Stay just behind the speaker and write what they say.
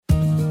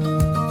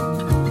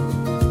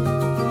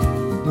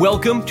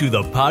Welcome to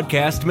the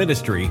podcast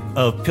ministry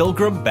of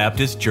Pilgrim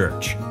Baptist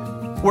Church.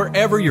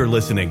 Wherever you're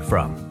listening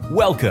from,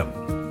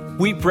 welcome.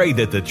 We pray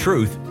that the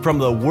truth from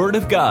the Word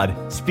of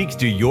God speaks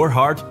to your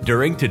heart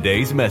during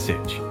today's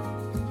message.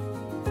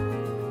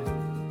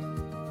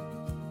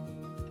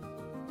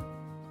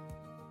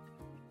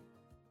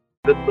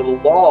 That the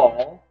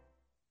law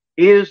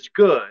is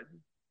good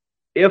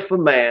if a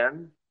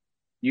man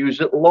use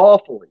it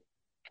lawfully.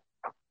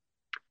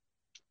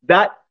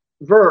 That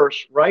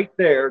verse right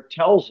there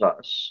tells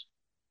us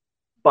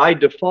by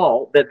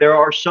default that there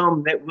are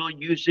some that will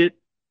use it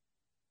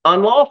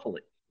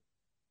unlawfully.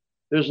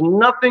 There's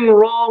nothing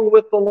wrong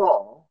with the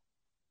law,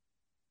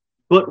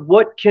 but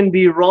what can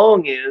be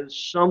wrong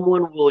is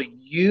someone will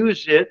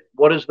use it,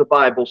 what does the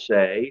Bible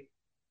say?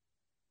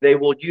 They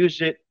will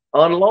use it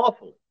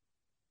unlawfully.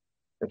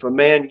 If a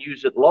man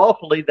use it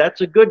lawfully,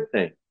 that's a good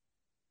thing.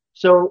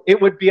 So it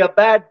would be a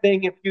bad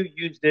thing if you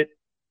used it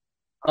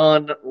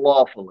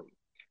unlawfully.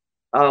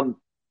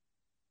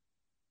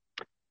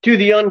 To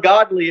the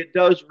ungodly, it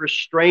does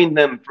restrain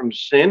them from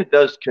sin. It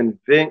does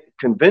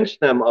convince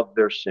them of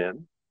their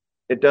sin.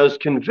 It does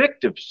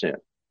convict of sin.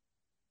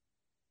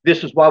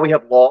 This is why we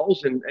have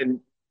laws,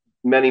 and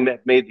many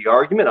have made the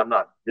argument. I'm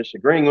not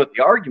disagreeing with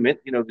the argument.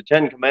 You know, the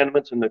Ten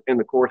Commandments in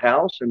the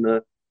courthouse and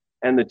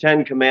the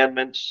Ten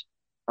Commandments.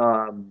 They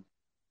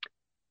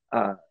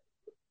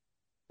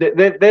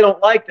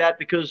don't like that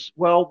because,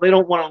 well, they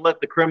don't want to let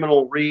the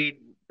criminal read,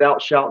 "Thou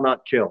shalt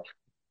not kill."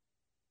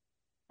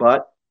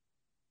 But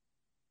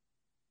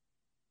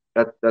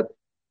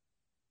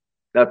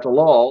that's a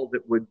law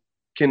that would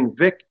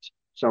convict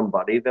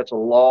somebody. That's a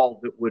law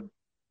that would,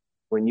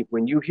 when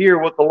you hear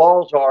what the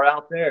laws are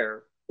out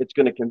there, it's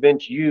going to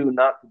convince you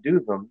not to do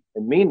them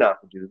and me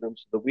not to do them,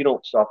 so that we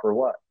don't suffer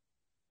what?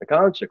 The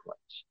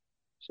consequence.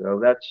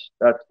 So that's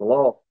the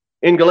law.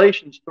 In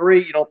Galatians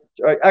 3, you don't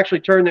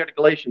actually turn there to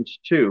Galatians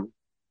 2.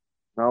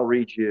 I'll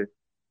read you.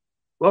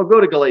 Well, go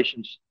to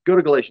Galatians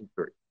 3.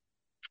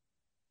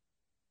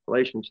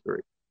 Galatians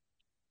 3.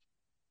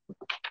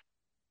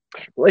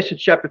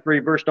 Galatians chapter 3,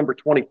 verse number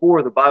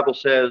 24, the Bible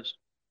says,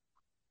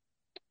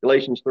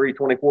 Galatians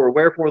 3:24,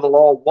 wherefore the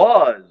law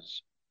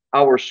was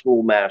our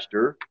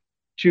schoolmaster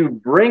to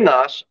bring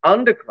us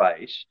unto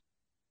Christ,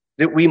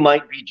 that we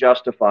might be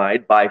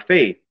justified by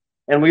faith.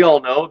 And we all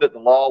know that the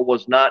law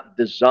was not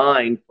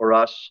designed for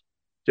us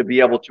to be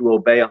able to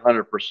obey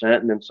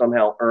 100% and then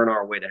somehow earn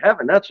our way to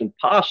heaven. That's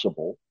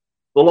impossible.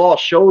 The law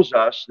shows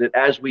us that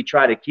as we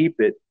try to keep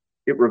it,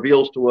 it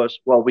reveals to us,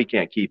 well, we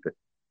can't keep it.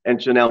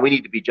 And so now we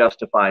need to be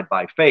justified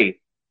by faith.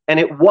 And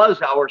it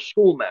was our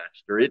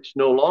schoolmaster. It's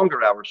no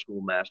longer our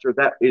schoolmaster.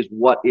 That is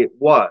what it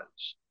was.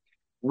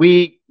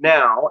 We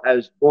now,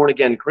 as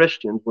born-again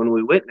Christians, when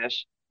we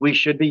witness, we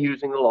should be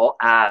using the law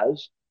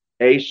as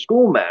a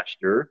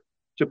schoolmaster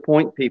to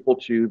point people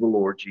to the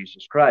Lord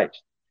Jesus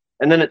Christ.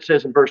 And then it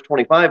says in verse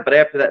 25, but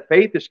after that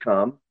faith has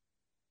come,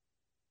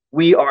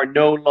 we are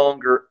no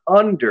longer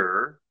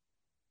under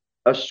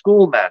a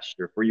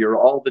schoolmaster, for you're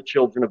all the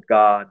children of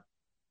God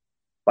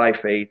by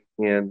faith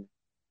in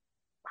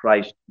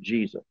Christ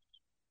Jesus.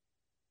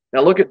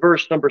 Now look at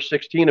verse number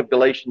 16 of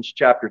Galatians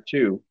chapter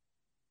 2.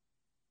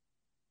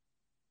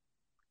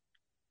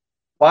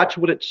 Watch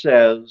what it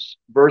says,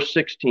 verse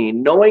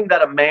 16, knowing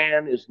that a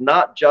man is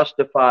not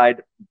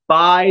justified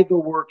by the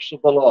works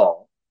of the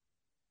law,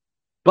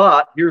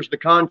 but, here's the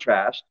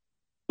contrast,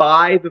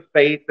 by the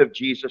faith of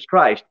Jesus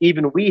Christ.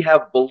 Even we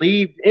have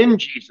believed in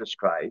Jesus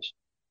Christ,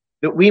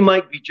 that we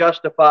might be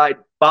justified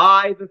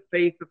by the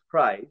faith of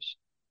Christ,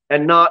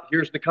 and not,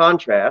 here's the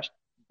contrast,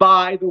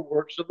 by the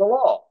works of the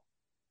law.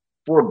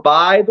 For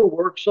by the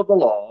works of the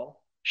law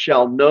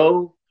shall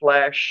no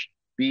flesh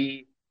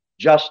be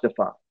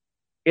justified.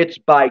 It's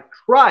by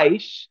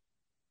Christ,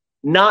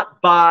 not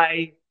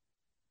by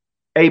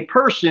a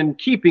person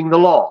keeping the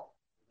law.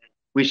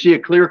 We see a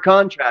clear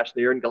contrast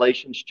there in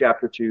Galatians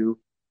chapter 2,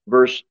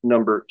 verse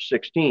number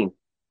 16.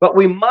 But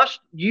we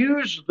must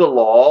use the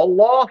law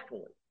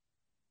lawfully.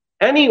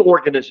 Any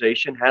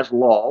organization has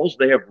laws.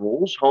 They have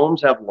rules.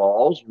 Homes have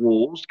laws,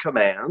 rules,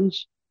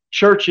 commands.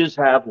 Churches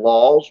have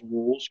laws,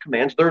 rules,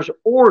 commands. There's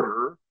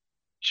order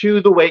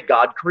to the way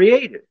God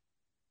created.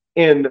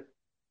 In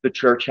the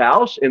church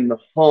house, in the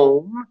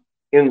home,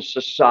 in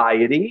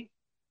society,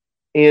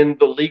 in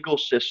the legal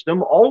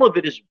system, all of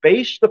it is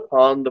based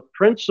upon the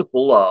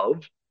principle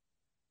of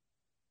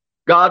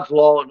God's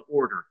law and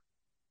order.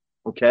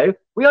 Okay?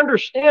 We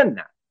understand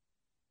that.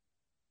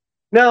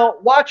 Now,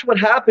 watch what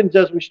happens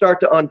as we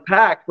start to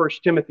unpack 1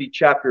 Timothy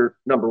chapter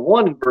number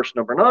 1 and verse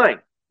number 9.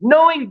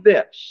 Knowing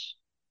this,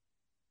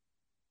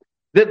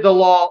 that the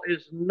law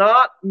is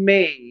not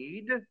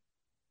made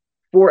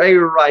for a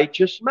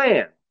righteous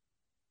man.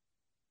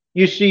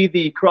 You see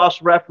the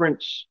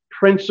cross-reference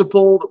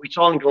principle that we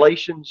saw in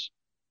Galatians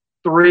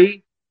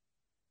 3.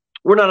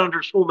 We're not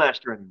under a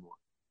schoolmaster anymore.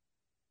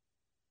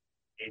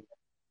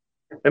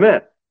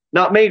 Amen.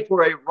 Not made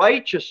for a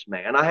righteous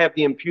man. I have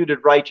the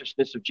imputed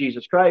righteousness of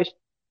Jesus Christ.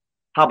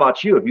 How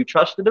about you? Have you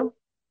trusted him?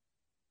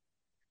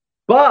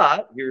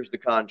 But, here's the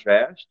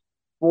contrast,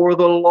 for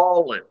the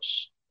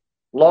lawless.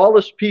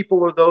 Lawless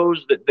people are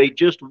those that they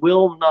just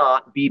will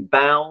not be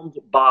bound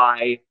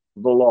by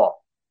the law.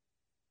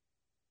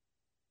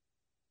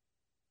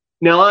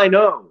 Now, I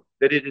know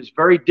that it is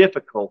very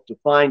difficult to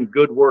find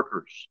good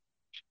workers.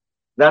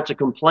 That's a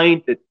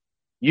complaint that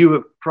you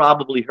have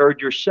probably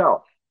heard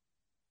yourself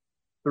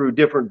through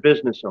different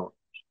business owners.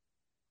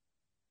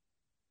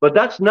 But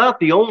that's not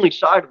the only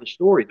side of the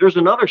story. There's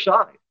another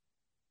side.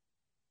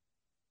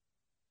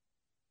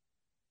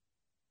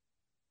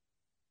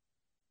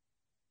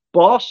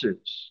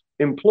 Bosses,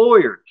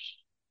 employers,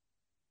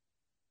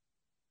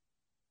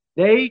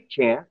 they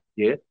can't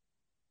get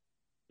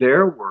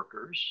their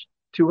workers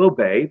to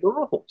obey the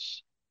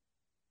rules.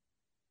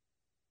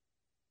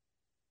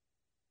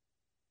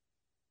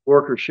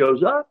 Worker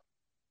shows up.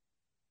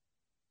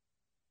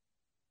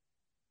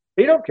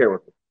 He don't care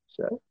what they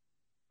say.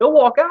 He'll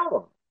walk out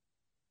on them.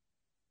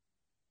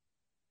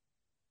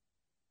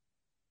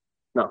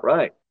 Not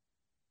right.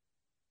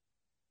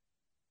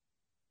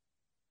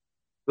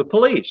 The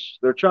police,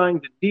 they're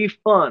trying to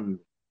defund.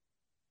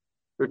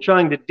 They're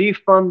trying to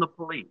defund the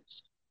police.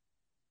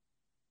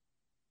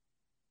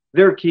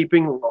 They're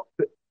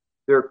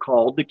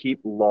called to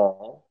keep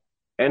law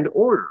and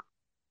order.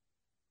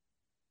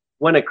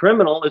 When a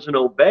criminal isn't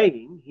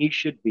obeying, he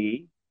should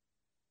be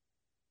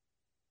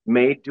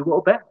made to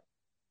obey,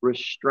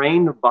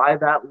 restrained by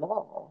that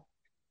law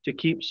to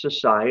keep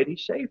society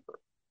safer.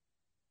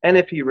 And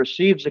if he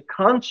receives a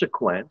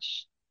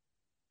consequence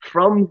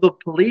from the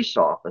police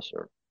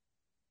officer,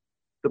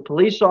 the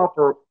police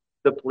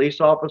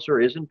officer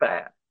isn't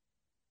bad.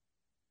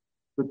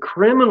 The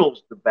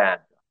criminal's the bad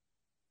guy.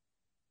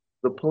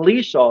 The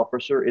police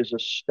officer is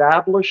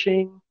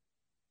establishing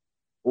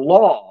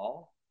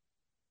law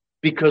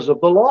because of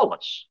the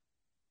lawless.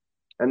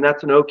 And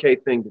that's an okay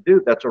thing to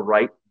do. That's a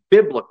right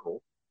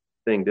biblical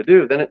thing to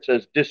do. Then it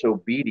says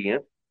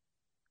disobedient.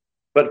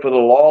 But for the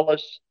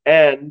lawless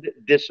and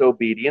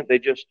disobedient, they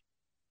just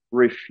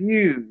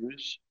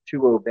refuse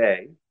to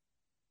obey.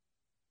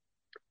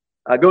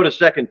 Go to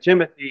 2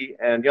 Timothy,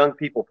 and young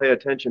people, pay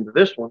attention to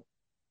this one.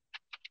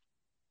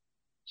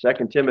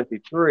 2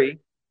 Timothy 3.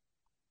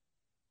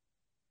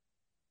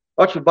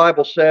 Watch what the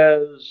Bible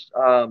says.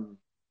 We're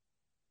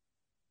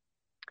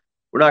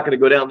not going to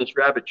go down this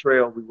rabbit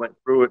trail. We went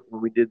through it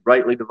when we did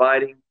rightly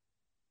dividing.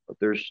 But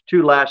there's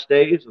two last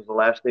days. There's the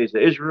last days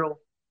of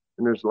Israel,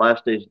 and there's the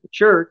last days of the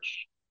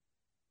church.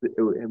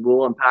 And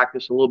we'll unpack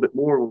this a little bit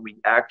more when we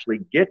actually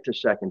get to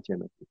 2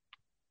 Timothy.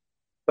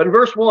 But in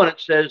verse 1, it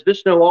says,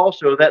 "This know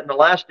also that in the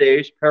last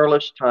days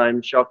perilous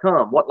times shall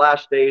come." What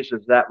last days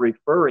is that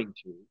referring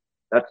to?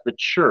 That's the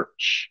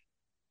church.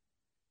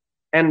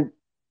 And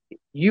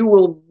you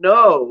will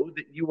know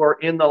that you are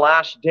in the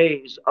last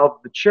days of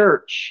the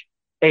church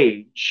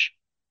age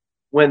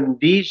when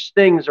these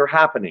things are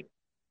happening.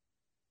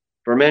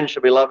 For men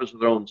shall be lovers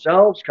of their own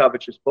selves,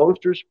 covetous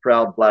boasters,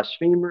 proud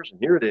blasphemers, and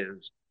here it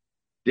is,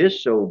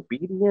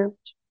 disobedient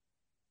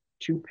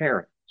to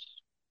parents.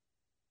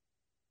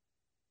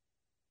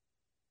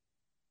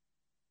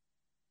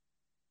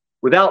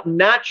 Without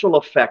natural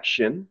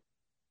affection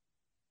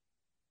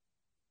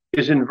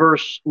is in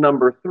verse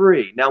number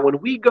 3. Now, when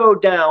we go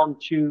down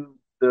to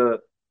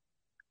the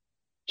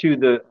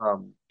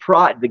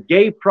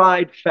gay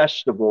pride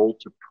festival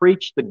to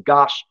preach the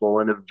gospel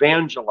and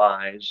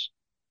evangelize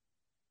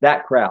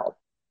that crowd,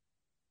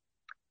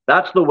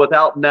 that's the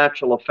without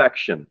natural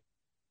affection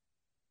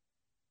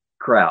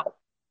crowd.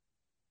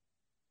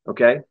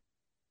 Okay?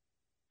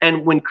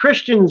 And when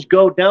Christians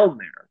go down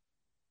there,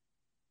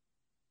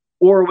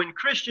 or when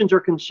Christians or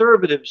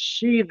conservatives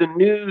see the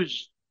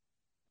news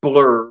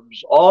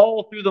blurbs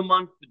all through the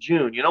month of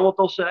June, you know what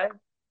they'll say?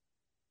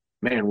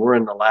 Man, we're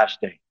in the last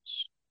days.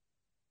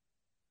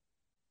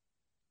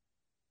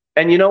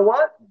 And you know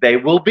what? They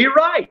will be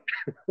right.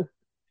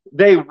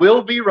 They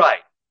will be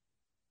right.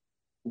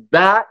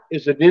 That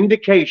is an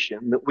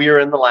indication that we are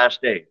in the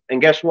last days. And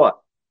guess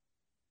what?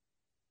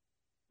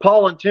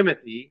 Paul and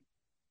Timothy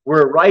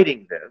were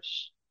writing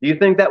this. Do you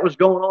think that was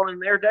going on in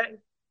their day?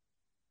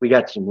 We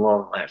got some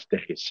long last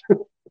days.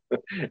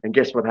 And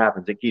guess what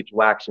happens? It keeps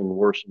waxing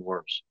worse and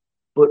worse.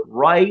 But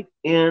right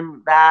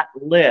in that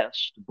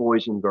list,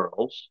 boys and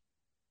girls,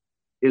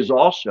 is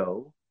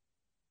also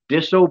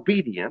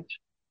disobedient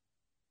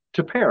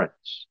to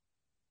parents.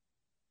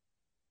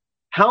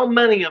 How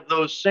many of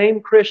those same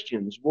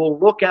Christians will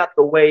look at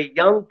the way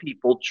young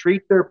people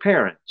treat their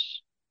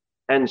parents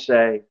and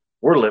say,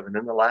 we're living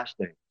in the last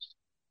days?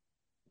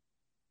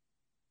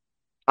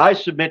 I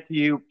submit to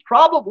you,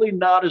 probably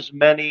not as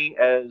many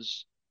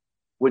as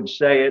would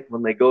say it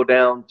when they go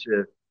down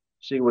to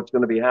see what's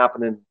going to be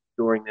happening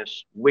during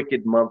this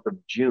wicked month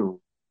of June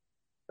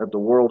that the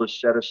world has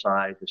set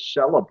aside to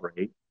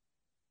celebrate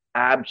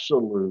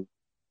absolute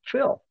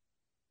filth.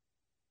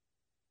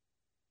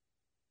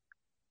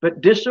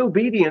 But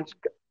disobedience,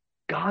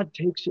 God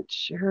takes it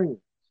serious.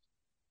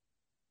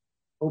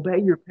 Obey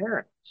your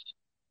parents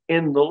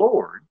in the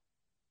Lord,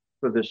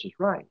 for this is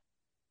right.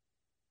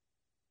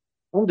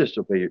 Don't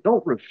disobey.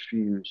 Don't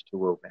refuse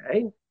to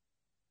obey.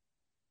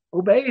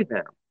 Obey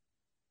them.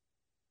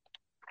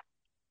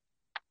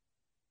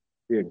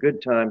 Be a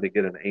good time to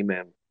get an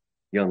amen,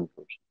 young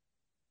person.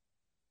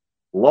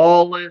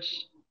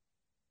 Lawless,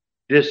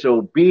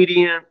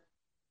 disobedient,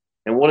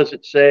 and what does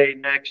it say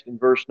next in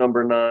verse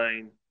number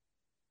 9?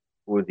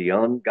 For the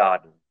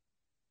ungodly.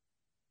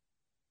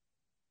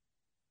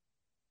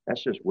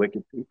 That's just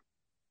wicked people.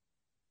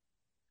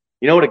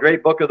 You know what a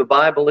great book of the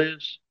Bible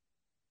is?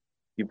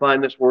 You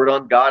find this word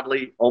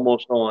ungodly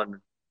almost on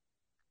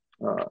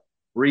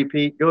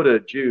repeat. Go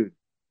to Jude.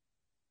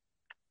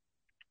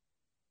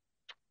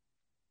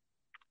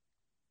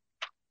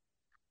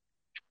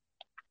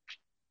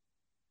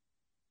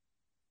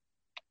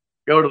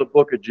 Go to the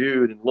book of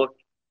Jude and look.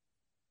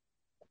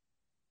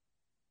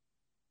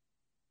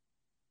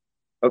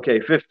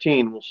 Okay,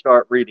 15, we'll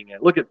start reading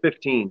it. Look at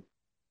 15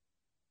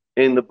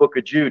 in the book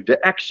of Jude.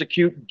 To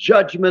execute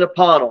judgment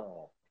upon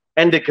all,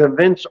 and to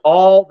convince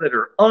all that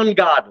are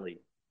ungodly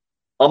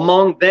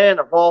among them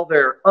of all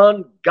their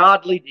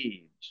ungodly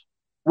deeds,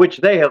 which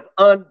they have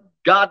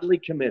ungodly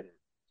committed,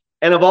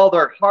 and of all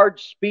their hard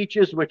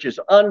speeches, which is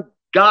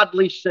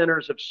ungodly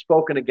sinners have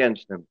spoken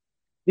against them.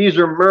 These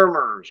are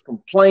murmurers,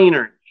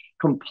 complainers,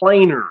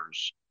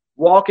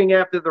 walking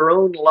after their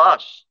own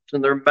lusts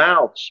in their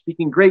mouths,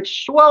 speaking great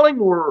swelling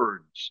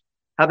words,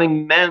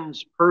 having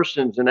men's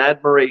persons in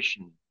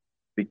admiration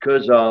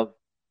because of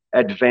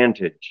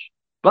advantage.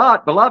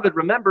 But, beloved,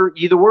 remember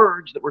ye the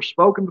words that were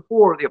spoken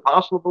before the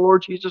apostle of the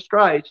Lord Jesus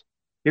Christ.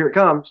 Here it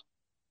comes.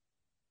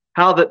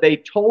 How that they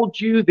told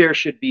you there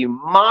should be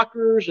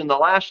mockers in the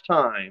last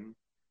time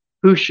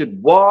who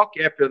should walk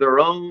after their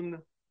own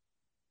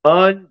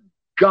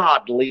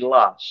ungodly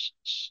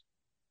lusts.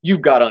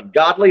 You've got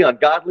ungodly.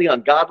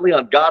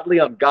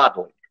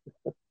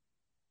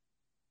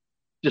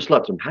 Just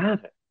let them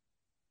have it.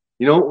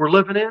 You know what we're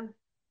living in?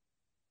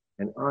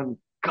 An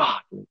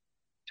ungodly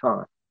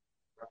time.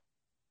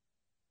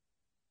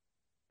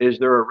 Is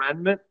there a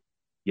remnant?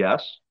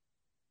 Yes.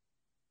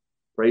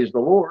 Praise the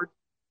Lord.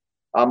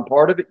 I'm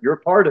part of it. You're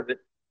part of it.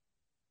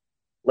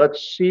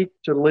 Let's seek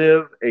to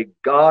live a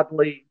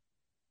godly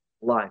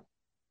life.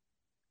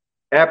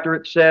 After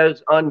it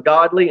says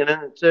ungodly, and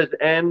then it says,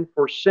 and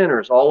for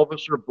sinners. All of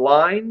us are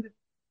blind.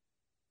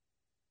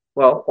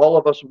 Well, all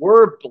of us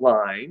were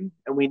blind,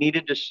 and we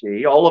needed to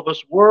see. All of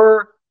us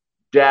were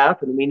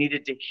deaf, and we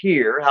needed to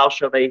hear. How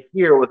shall they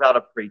hear without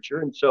a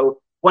preacher? And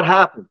so what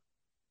happened?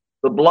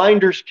 The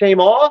blinders came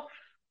off,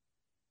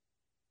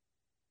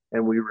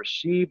 and we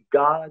received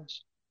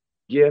God's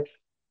gift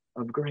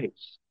of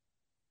grace.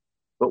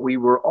 But we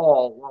were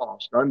all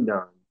lost,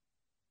 undone,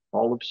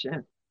 all of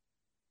sin.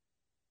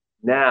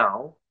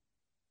 Now,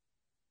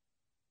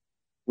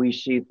 we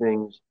see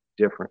things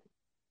differently.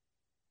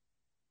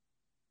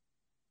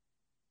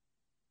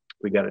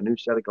 We got a new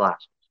set of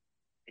glasses.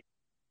 It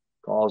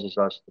causes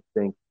us to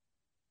think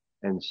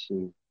and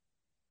see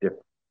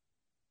differently.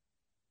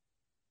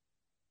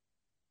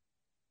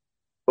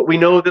 But we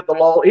know that the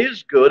law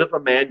is good if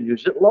a man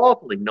use it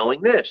lawfully,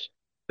 knowing this,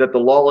 that the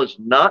law is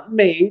not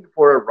made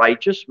for a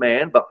righteous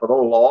man, but for the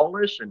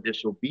lawless and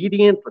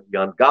disobedient, for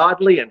the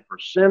ungodly and for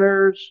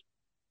sinners,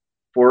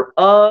 for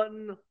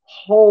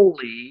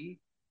unholy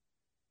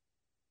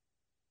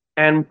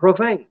and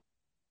profane.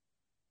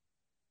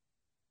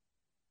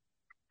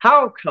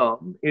 How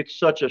come it's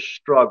such a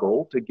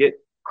struggle to get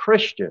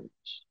Christians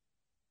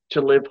to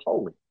live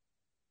holy?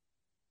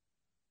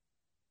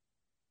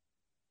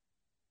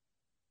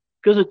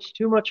 Because it's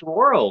too much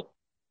world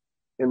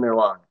in their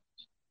lives.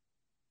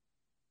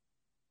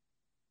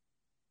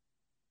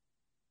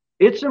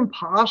 It's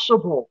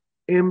impossible.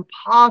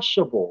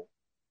 Impossible.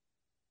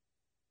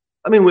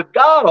 I mean, with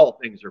God, all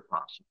things are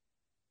possible.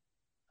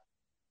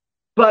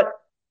 But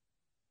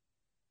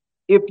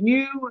if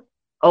you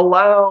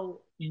allow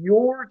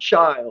your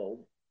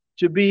child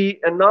to be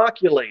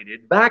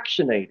inoculated,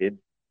 vaccinated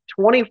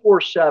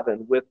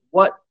 24/7 with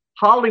what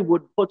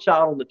Hollywood puts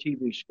out on the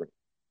TV screen,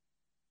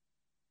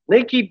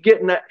 they keep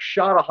getting that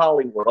shot of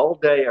Hollywood all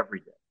day, every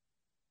day.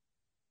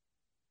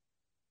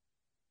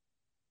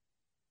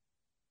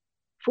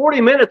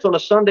 40 minutes on a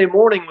Sunday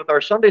morning with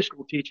our Sunday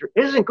school teacher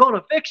isn't going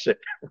to fix it.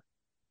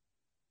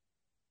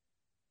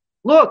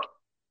 Look,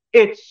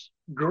 it's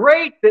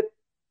great that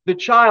the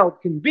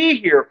child can be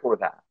here for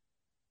that.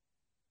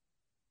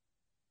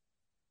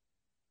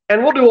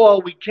 And we'll do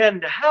all we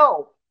can to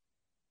help.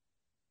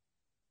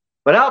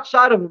 But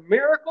outside of a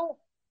miracle,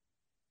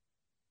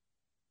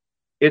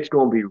 it's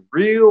going to be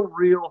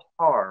real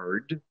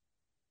hard.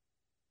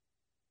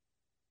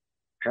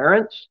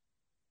 Parents,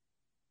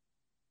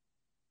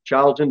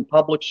 child's in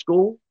public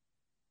school.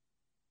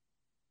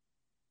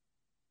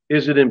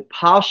 Is it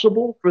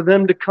impossible for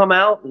them to come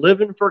out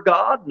living for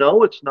God?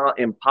 No, it's not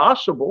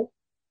impossible.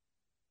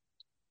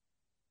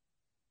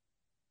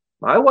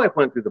 My wife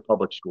went through the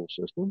public school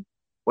system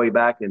way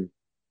back in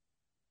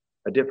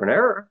a different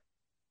era.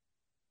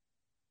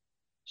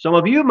 Some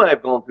of you might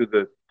have gone through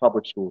the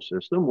public school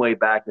system way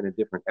back in a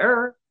different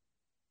era.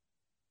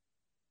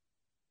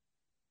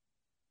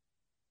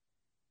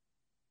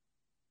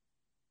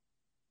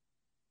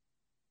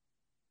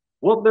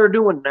 What they're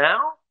doing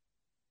now,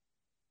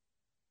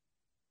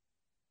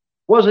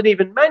 Wasn't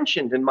even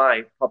mentioned in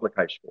my public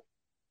high school.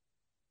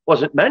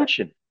 Wasn't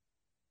mentioned.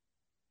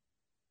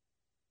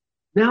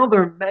 Now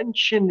they're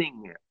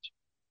mentioning it.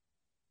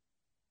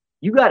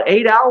 You got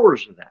 8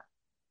 hours of that.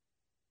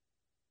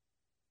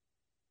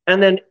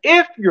 And then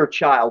if your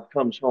child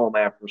comes home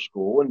after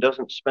school and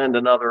doesn't spend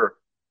another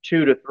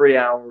 2 to 3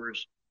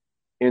 hours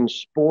in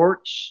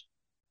sports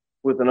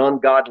with an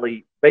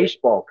ungodly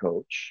baseball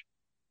coach,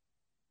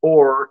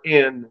 or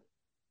in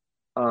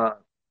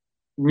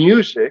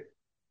music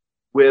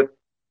with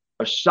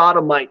a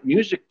sodomite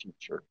music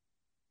teacher,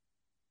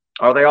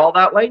 are they all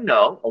that way?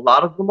 No, a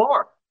lot of them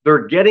are.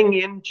 They're getting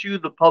into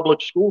the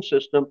public school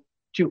system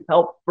to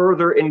help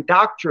further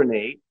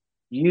indoctrinate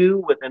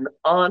you with an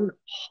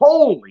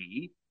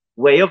unholy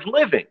way of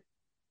living.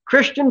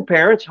 Christian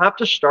parents have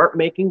to start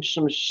making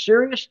some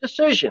serious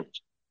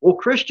decisions. Well,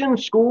 Christian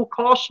school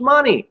costs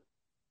money.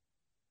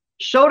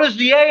 So does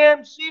the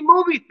AMC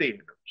movie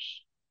theaters.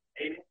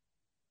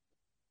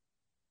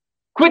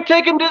 Quit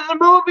taking to the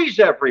movies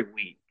every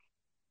week.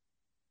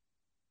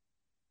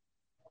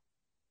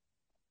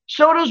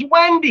 So does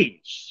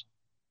Wendy's.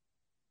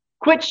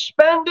 Quit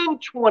spending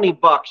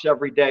 $20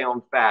 every day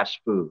on fast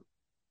food.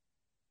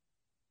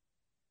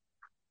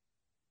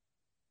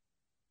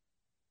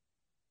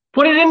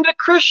 Put it into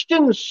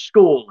Christian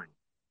schooling.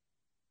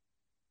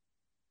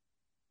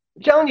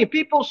 I'm telling you,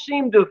 people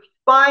seem to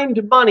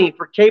find money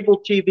for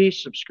cable TV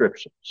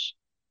subscriptions.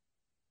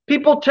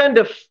 People tend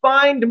to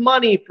find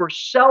money for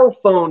cell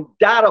phone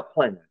data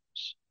plans.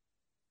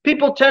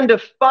 People tend to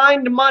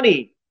find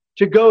money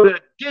to go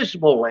to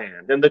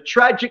Disneyland and the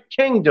Tragic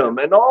Kingdom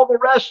and all the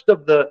rest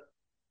of the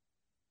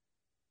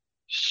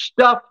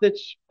stuff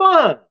that's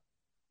fun.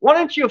 Why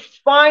don't you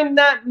find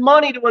that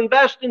money to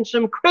invest in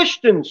some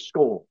Christian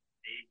schools?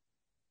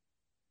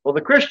 Well,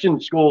 the Christian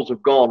schools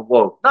have gone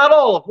woke. Not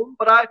all of them,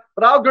 but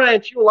I'll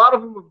grant you, a lot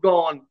of them have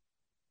gone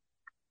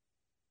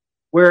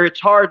where it's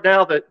hard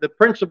now that the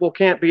principal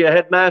can't be a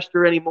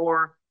headmaster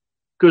anymore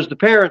because the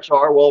parents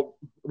are. Well,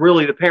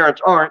 really the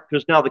parents aren't,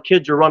 because now the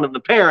kids are running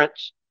the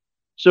parents.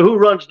 So who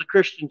runs the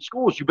Christian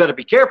schools? You better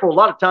be careful. A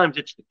lot of times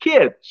it's the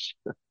kids.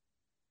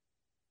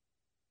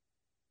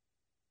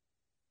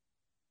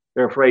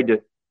 They're afraid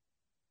to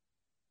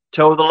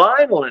toe the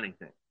line on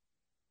anything.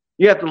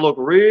 You have to look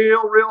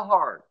real, real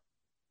hard.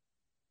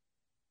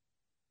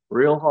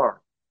 Real hard.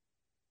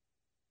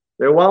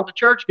 They want the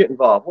church to get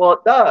involved. Well,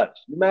 it does.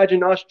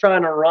 Imagine us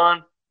trying to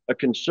run a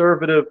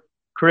conservative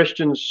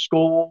Christian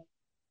school.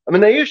 I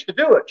mean, they used to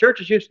do it.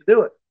 Churches used to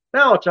do it.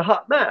 Now it's a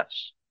hot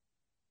mess.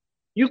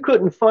 You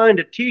couldn't find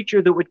a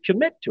teacher that would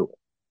commit to it.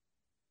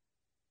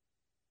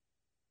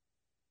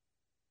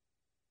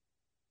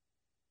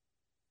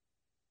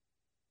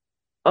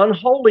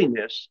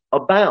 Unholiness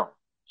abounds.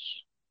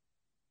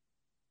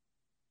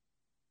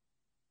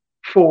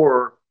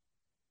 For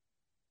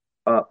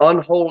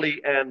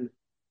unholy and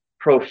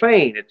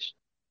profane, it's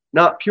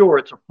not pure.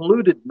 It's a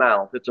polluted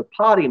mouth. It's a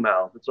potty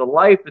mouth. It's a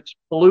life that's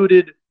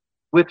polluted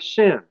with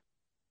sin.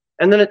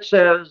 And then it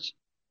says,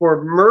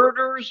 for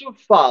murders of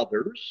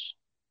fathers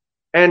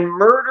and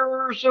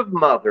murderers of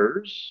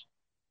mothers,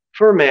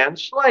 for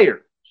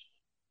manslayers.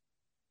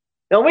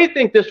 Now we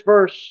think this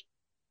verse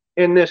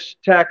in this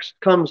text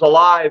comes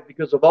alive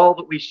because of all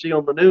that we see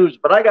on the news,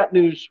 but I got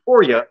news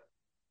for you.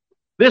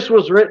 This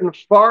was written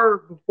far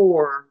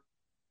before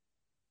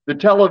the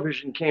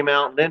television came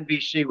out and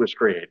NBC was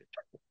created.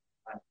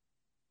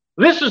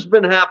 This has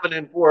been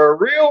happening for a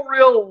real,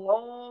 real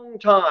long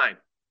time.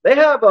 They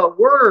have a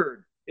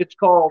word. It's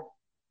called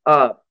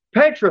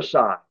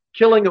patricide,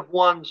 killing of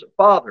one's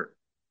father.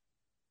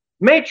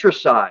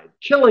 Matricide,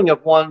 killing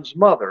of one's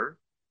mother.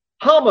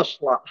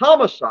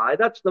 Homicide,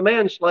 that's the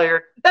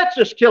manslayer. That's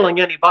just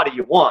killing anybody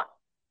you want.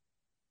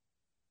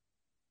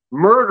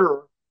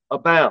 Murder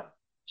abounds.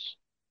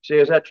 See,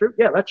 is that true?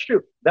 Yeah, that's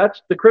true.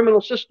 That's the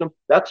criminal system.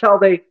 That's how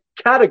they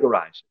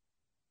categorize it.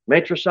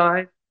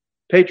 Matricide,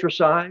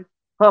 patricide,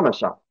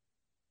 homicide.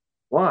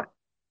 Why?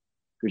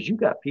 Because you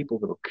got people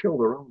that'll kill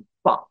their own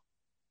father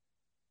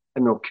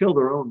and they'll kill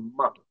their own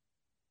mother.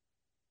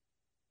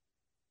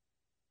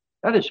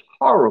 That is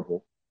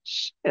horrible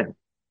sin.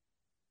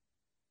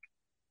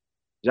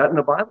 Is that in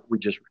the Bible? We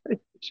just read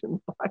it. It's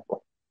in the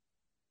Bible.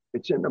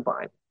 It's in the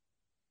Bible.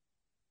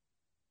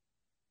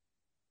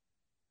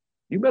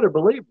 You better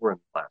believe we're in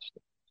the last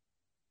days.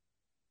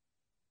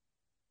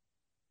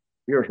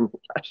 We're in the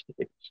last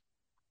days.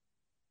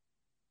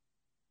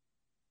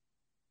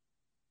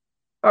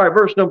 All right,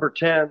 verse number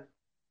 10.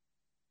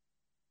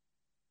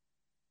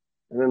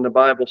 And then the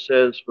Bible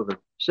says, for the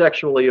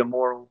sexually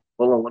immoral.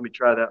 Hold on, let me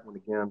try that one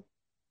again.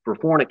 For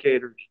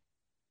fornicators.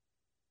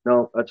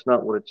 No, that's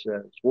not what it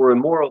says. For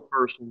immoral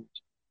persons.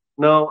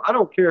 No, I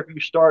don't care if you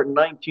start in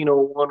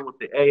 1901 with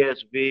the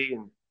ASV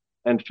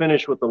and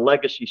finish with the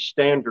Legacy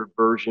Standard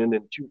Version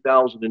in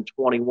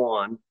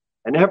 2021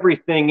 and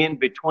everything in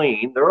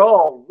between. They're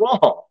all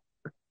wrong.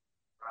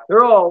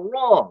 They're all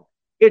wrong.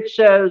 It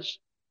says,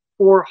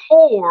 for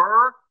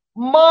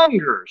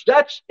whoremongers.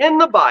 That's in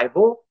the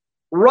Bible,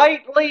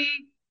 rightly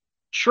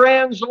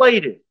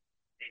translated.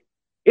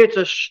 It's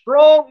a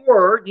strong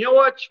word. You know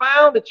where it's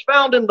found? It's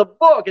found in the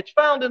book. It's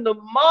found in the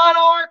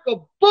monarch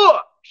of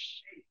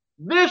books.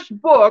 This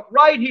book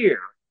right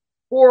here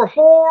for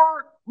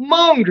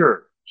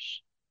whoremongers.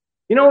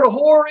 You know what a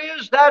whore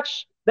is?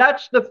 That's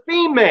the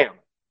female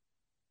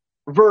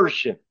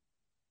version.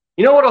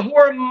 You know what a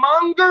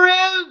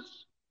whoremonger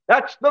is?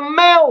 That's the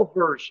male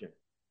version.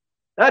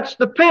 That's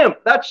the pimp.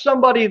 That's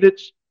somebody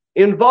that's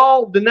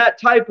involved in that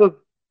type of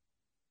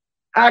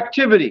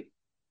activity.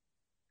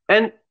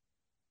 And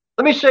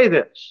let me say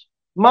this.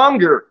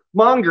 Monger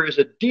is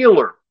a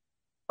dealer.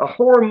 A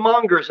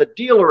whoremonger is a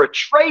dealer, a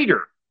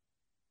trader.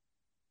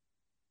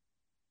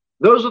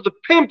 Those are the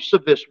pimps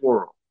of this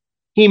world.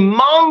 He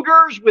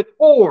mongers with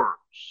whores.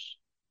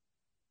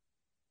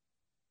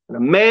 And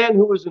a man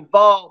who is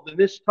involved in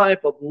this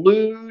type of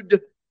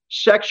lewd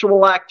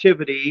sexual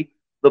activity,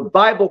 the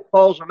Bible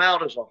calls him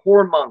out as a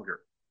whoremonger.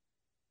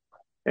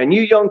 And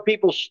you young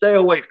people, stay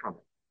away from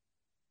it.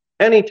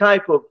 Any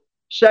type of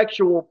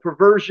sexual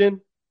perversion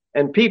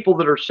and people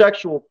that are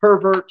sexual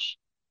perverts,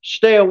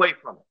 stay away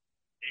from it.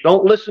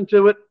 Don't listen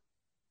to it.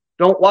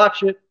 Don't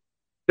watch it.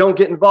 Don't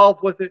get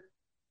involved with it.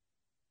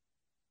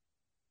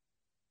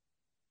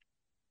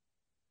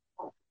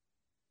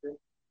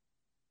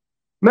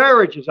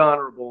 Marriage is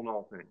honorable in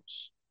all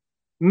things.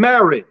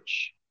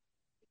 Marriage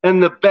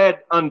and the bed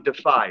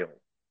undefiled.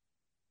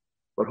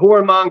 But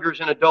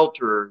whoremongers and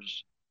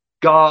adulterers,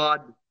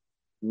 God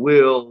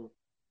will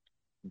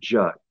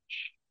judge.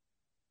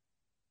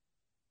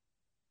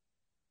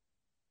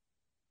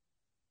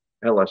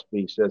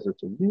 LSB says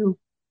it's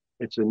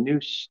a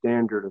new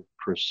standard of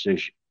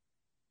precision.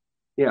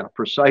 Yeah,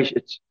 precise.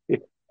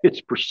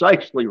 It's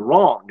precisely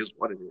wrong, is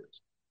what it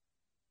is.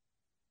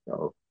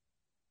 So,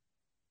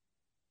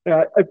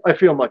 yeah, I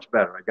feel much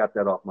better. I got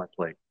that off my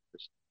plate.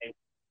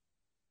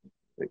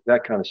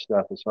 That kind of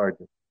stuff is hard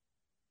to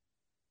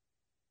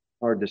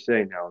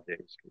say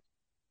nowadays.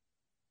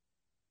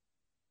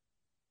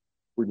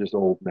 We're just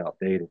old and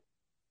outdated.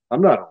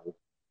 I'm not old,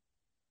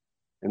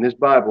 and this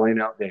Bible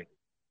ain't outdated.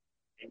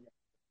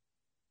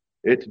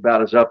 It's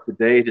about as up to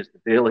date as the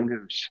Daily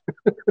News.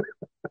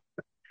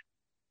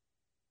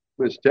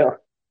 Was telling,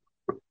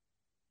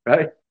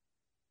 right?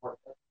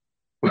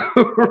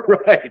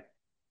 Right.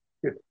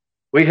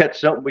 We had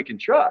something we can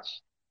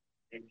trust,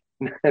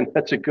 and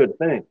that's a good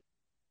thing.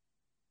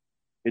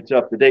 It's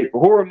up to date.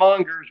 For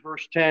whoremongers,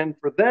 verse 10,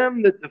 for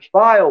them that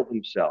defile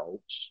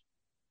themselves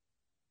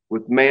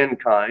with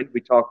mankind,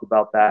 we talked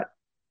about that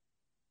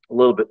a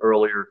little bit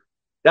earlier.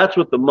 That's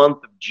what the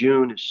month of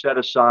June is set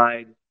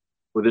aside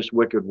for this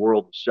wicked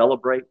world to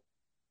celebrate.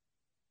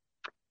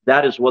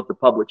 That is what the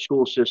public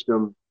school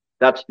system,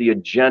 that's the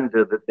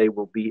agenda that they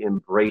will be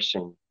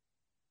embracing.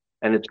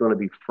 And it's going to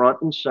be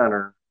front and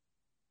center,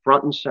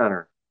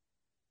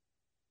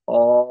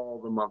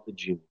 all the month of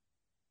June.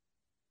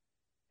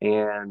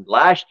 And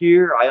last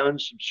year, I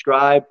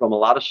unsubscribed from a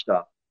lot of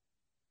stuff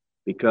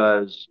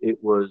because it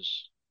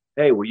was,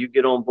 hey, will you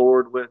get on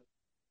board with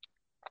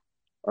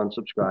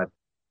unsubscribe?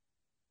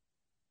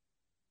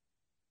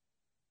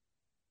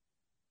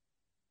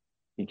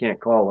 You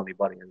can't call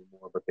anybody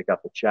anymore, but they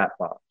got the chat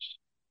box.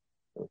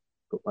 So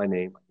put my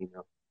name, my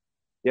email.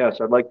 Yes,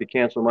 I'd like to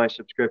cancel my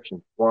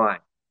subscription. Why?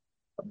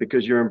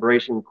 Because you're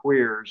embracing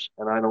queers,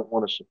 and I don't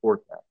want to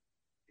support that.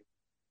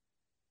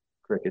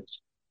 Crickets.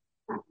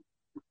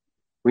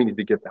 We need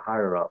to get the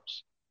higher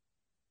ups.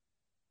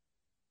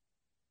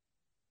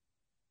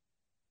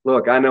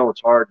 Look, I know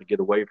it's hard to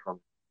get away from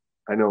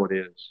it. I know it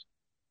is.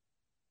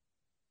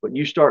 But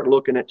you start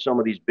looking at some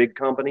of these big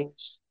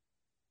companies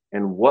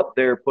and what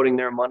they're putting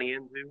their money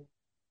into.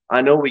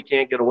 I know we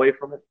can't get away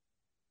from it.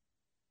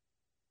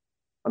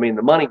 I mean,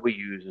 the money we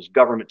use is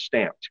government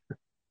stamped.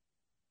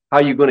 How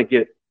are you going to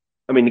get,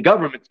 I mean, the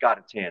government's got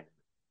its hand in it.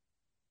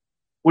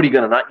 What are you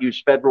going to not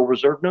use Federal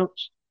Reserve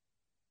notes?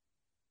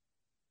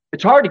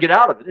 It's hard to get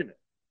out of it, isn't it?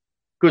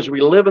 Because we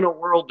live in a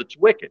world that's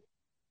wicked.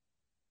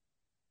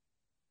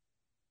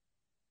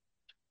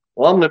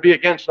 Well, I'm going to be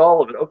against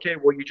all of it. Okay,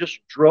 well, you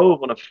just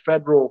drove on a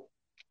federal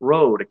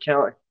road, a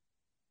county.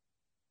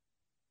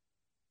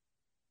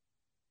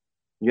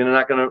 You're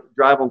not going to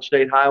drive on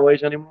state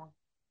highways anymore?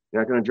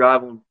 You're not going to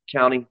drive on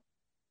county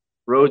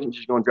roads and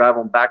just going to drive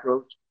on back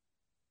roads?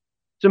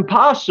 It's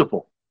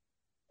impossible.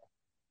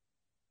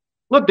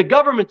 Look, the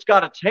government's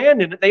got its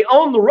hand in it. They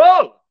own the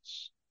roads.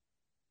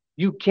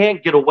 You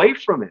can't get away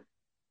from it.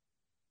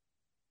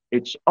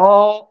 It's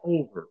all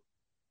over.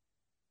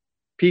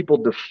 People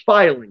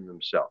defiling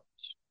themselves.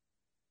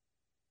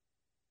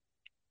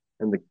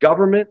 And the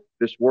government,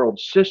 this world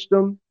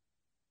system,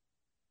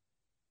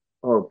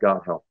 oh,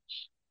 God help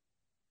us.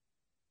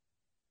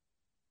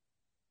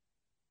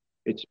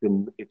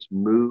 It's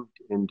moved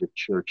into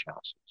church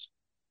houses.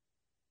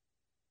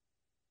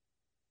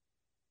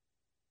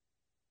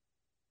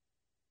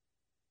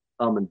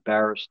 I'm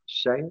embarrassed to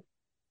say it.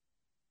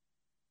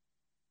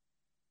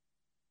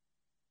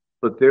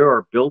 But there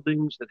are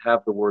buildings that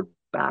have the word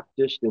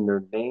Baptist in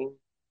their name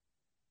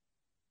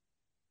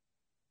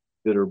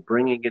that are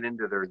bringing it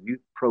into their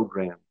youth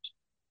programs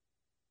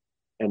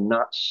and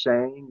not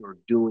saying or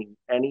doing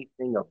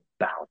anything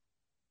about it.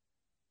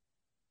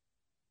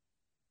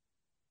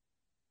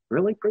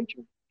 Really, preacher?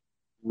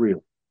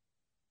 Really?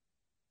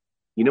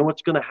 You know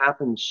what's going to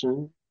happen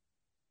soon?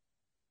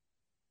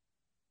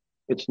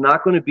 It's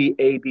not going to be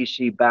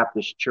ABC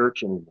Baptist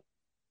Church anymore.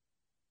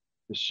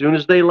 As soon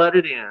as they let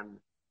it in,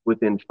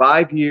 within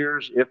 5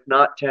 years, if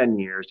not 10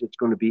 years, it's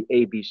going to be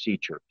ABC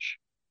Church.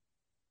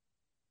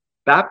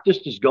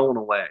 Baptist is going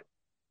away.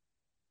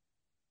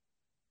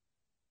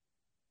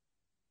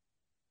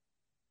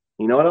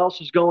 You know what else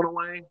is going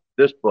away?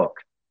 This book.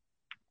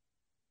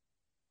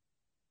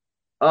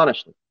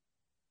 Honestly,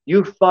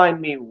 you find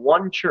me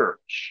one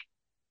church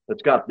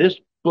that's got this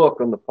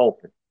book on the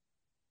pulpit.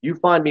 You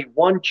find me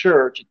one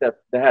church that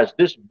has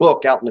this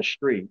book out in the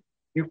street.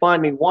 You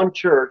find me one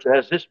church that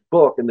has this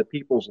book in the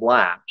people's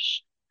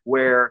laps,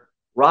 where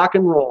rock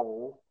and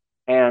roll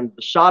and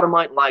the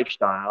sodomite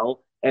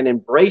lifestyle and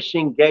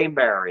embracing gay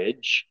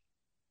marriage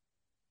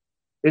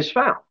is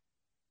found.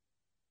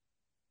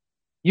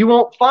 You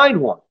won't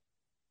find one,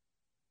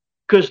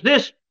 because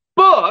this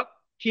book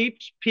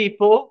keeps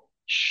people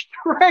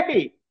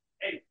straight.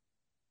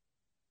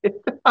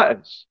 It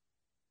does.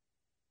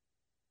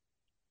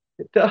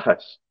 It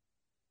does.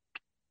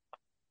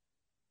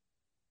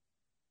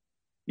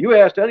 You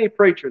asked any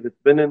preacher that's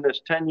been in this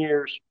 10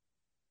 years,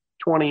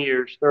 20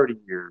 years, 30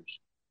 years,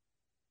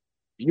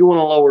 if you want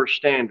to lower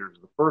standards,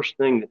 the first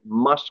thing that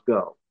must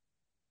go,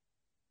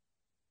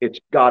 it's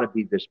got to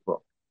be this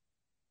book.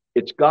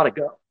 It's got to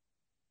go.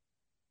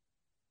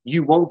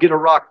 You won't get a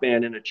rock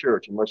band in a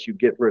church unless you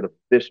get rid of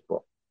this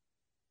book.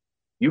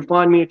 You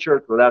find me a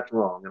church where that's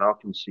wrong, and I'll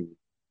concede.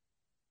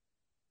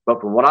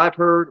 But from what I've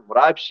heard, what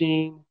I've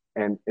seen,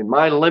 and in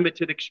my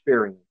limited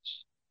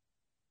experience,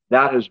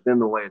 that has been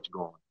the way it's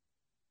gone.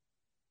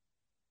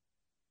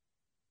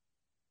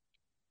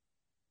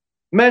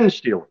 Men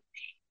stealers.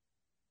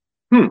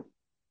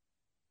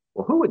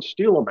 Well, who would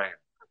steal a man?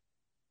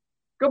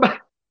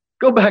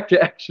 Go back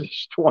to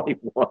Exodus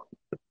 21.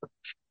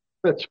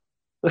 Let's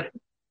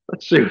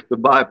see what the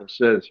Bible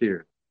says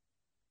here.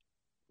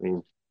 I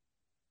mean,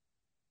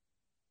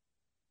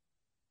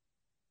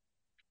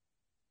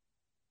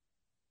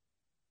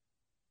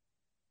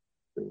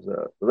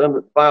 for them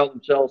that defile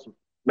themselves with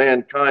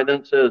mankind,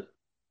 then says,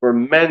 for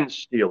men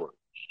stealers.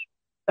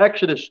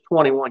 Exodus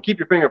 21. Keep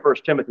your finger at 1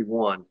 Timothy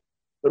 1.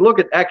 But look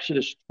at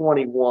Exodus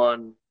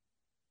 21,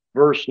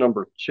 verse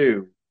number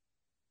 2.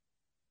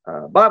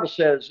 Bible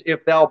says,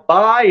 if thou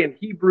buy an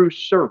Hebrew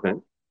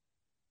servant,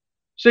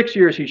 6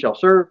 years he shall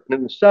serve, and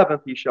in the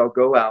 7th he shall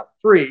go out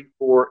free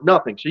for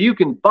nothing. So you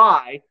can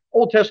buy,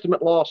 Old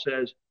Testament law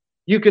says,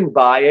 you can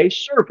buy a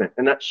servant,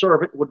 and that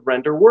servant would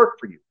render work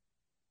for you.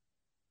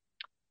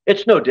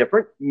 It's no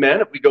different.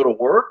 Men, if we go to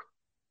work,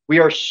 we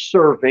are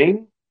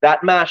serving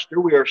that master,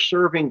 we are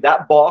serving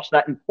that boss,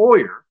 that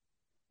employer.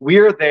 We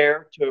are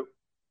there to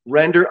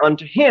render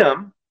unto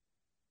him,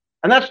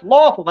 and that's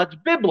lawful, that's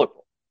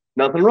biblical.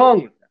 Nothing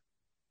wrong with that.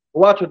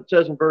 Watch what it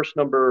says in verse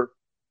number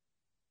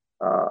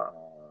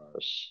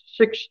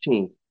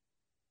 16.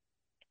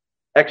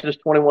 Exodus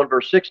 21,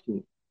 verse 16.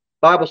 The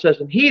Bible says,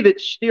 and he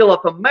that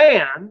stealeth a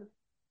man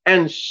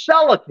and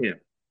selleth him.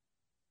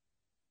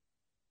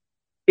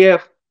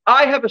 If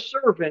I have a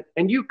servant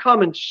and you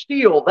come and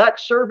steal that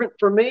servant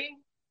for me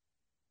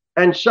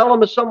and sell him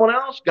to someone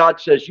else,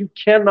 God says you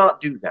cannot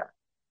do that.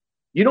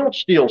 You don't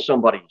steal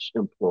somebody's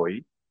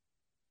employee.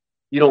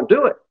 You don't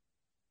do it.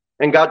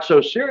 And God's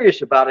so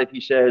serious about it,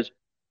 he says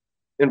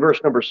in verse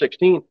number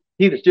 16,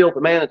 he that stealeth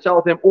a man and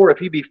selleth him, or if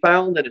he be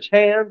found in his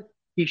hand,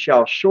 he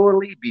shall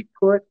surely be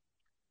put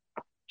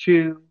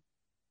to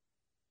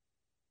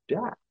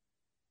death.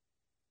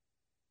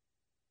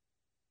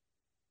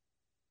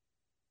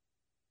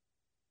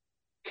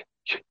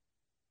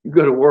 You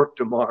go to work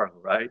tomorrow,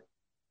 right?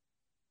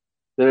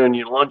 Then on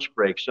your lunch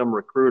break, some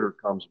recruiter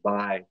comes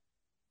by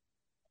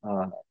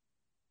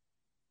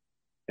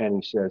and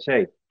he says,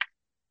 hey,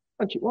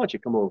 why don't you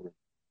come over?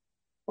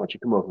 Why don't you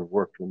come over and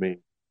work for me?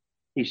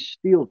 He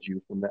steals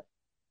you from that.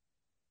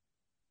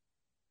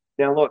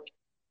 Now look,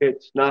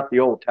 it's not the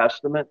Old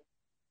Testament,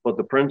 but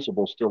the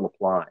principle still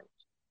applies.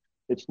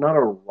 It's not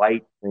a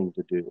right thing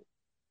to do.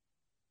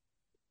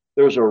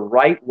 There's a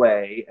right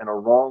way and a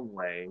wrong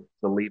way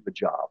to leave a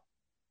job.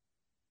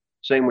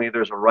 Same way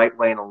there's a right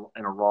way and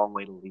a wrong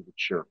way to leave a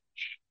church.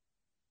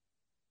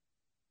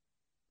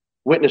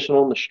 Witnessing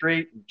on the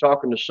street and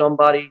talking to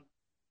somebody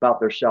about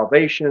their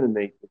salvation and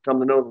they come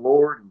to know the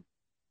Lord.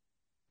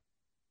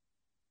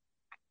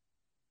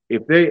 And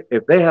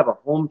if they have a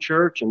home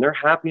church and they're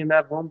happy in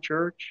that home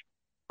church,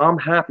 I'm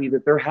happy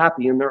that they're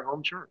happy in their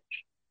home church.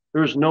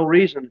 There's no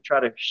reason to try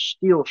to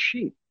steal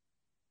sheep.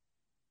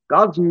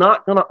 God's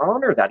not going to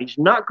honor that. He's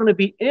not going to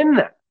be in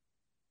that.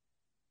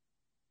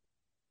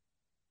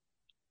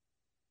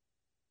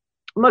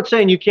 I'm not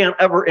saying you can't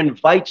ever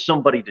invite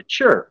somebody to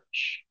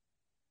church,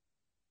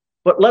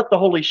 but let the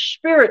Holy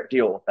Spirit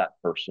deal with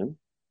that person.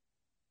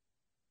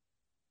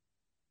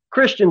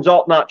 Christians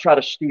ought not try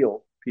to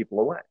steal people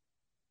away.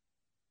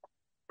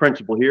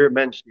 Principle here,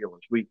 men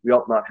stealers. We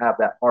ought not have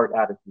that heart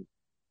attitude.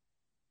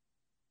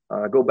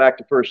 Go back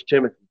to 1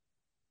 Timothy.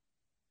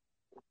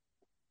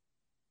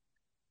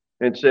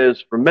 It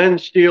says, for men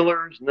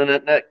stealers, and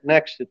then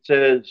next it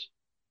says,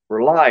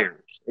 for liars.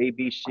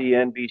 ABC,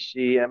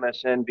 NBC,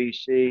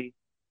 MSNBC,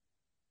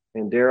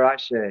 and dare I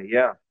say,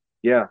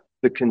 yeah,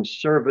 the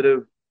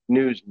conservative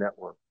news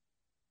network.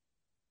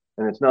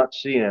 And it's not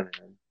CNN.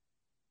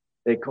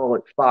 They call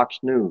it Fox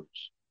News.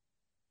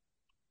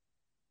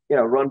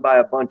 Run by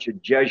a bunch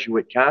of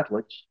Jesuit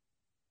Catholics.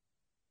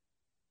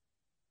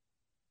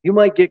 You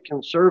might get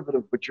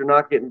conservative, but you're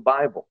not getting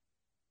Bible.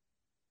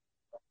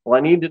 Well,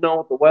 I need to know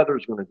what the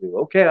weather's going to do.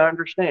 Okay, I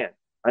understand.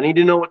 I need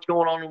to know what's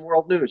going on in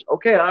world news.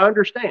 Okay, I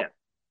understand.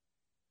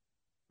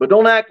 But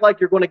don't act like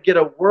you're going to get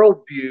a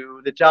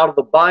worldview that's out of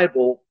the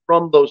Bible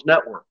from those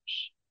networks.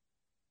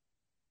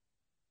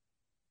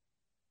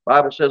 The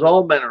Bible says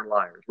all men are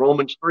liars.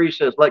 Romans 3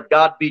 says, let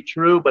God be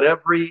true, but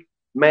every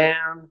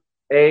man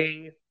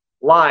a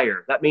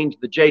liar. That means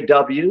the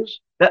JWs.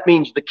 That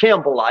means the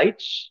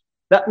Campbellites.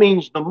 That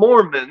means the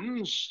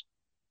Mormons.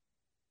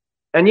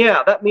 And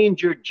yeah, that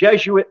means your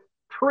Jesuit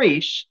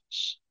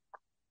priests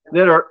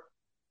that are,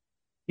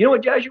 you know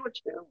what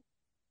Jesuits do?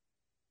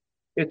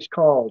 It's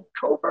called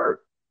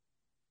covert.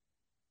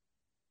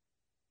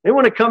 They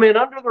want to come in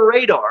under the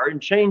radar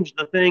and change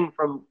the thing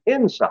from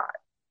inside.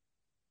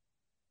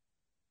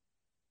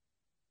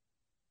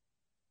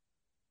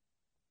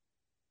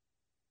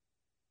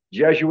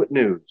 Jesuit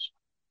News,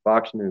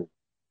 Fox News.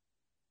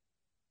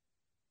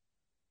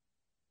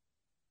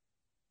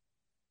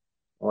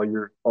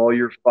 All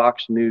your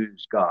Fox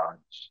News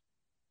gods,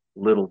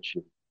 little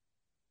g.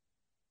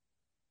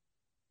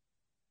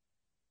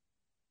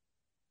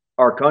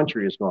 Our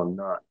country has gone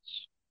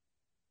nuts.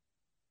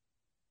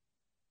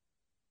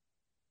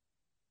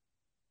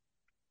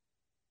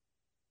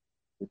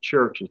 The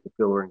church is the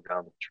filtering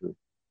down of truth.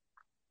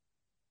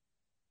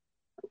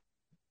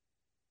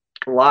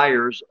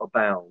 Liars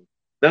abound.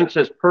 Then it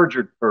says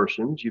perjured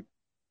persons. You've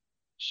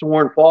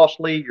sworn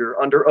falsely,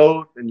 you're under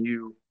oath,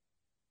 and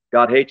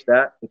God hates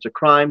that. It's a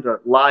crime to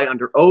lie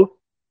under oath.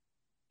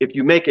 If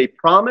you make a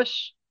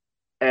promise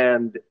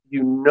and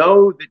you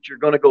know that you're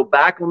going to go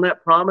back on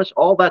that promise,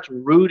 all that's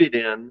rooted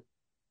in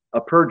a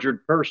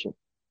perjured person.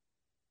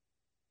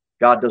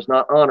 God does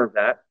not honor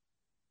that.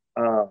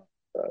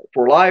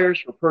 For liars,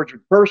 for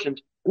perjured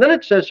persons. And then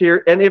it says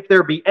here, and if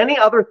there be any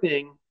other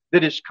thing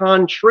that is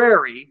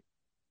contrary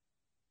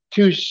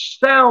to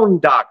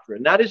sound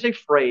doctrine. That is a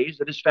phrase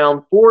that is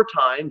found 4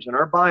 times in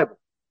our Bible.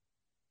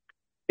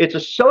 It's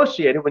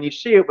associated, when you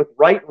see it, with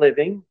right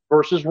living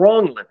versus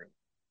wrong living.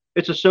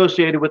 It's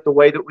associated with the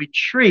way that we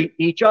treat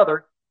each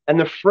other. And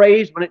the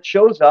phrase, when it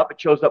shows up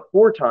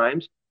 4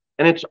 times.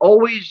 And it's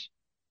always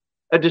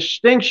a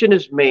distinction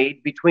is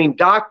made between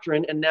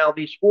doctrine and now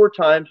these 4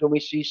 times when we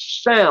see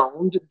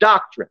sound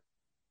doctrine.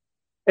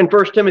 In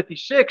 1 Timothy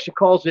 6, it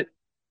calls it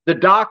the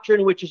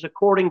doctrine which is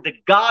according to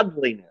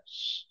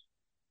godliness.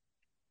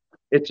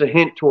 It's a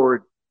hint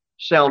toward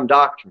sound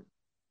doctrine.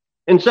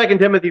 In 2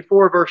 Timothy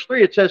 4, verse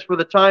 3, it says, for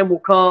the time will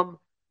come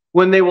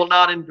when they will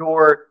not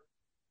endure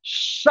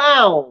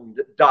sound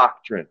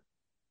doctrine.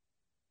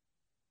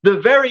 The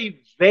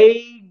very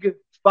vague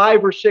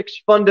 5 or 6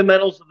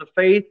 fundamentals of the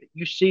faith that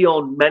you see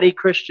on many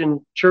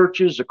Christian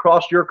churches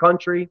across your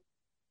country,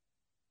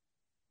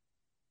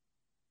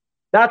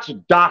 that's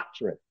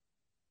doctrine.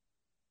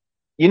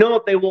 You know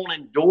what they won't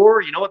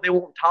endure? You know what they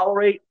won't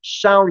tolerate?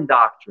 Sound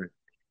doctrine.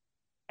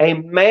 A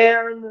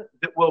man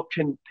that will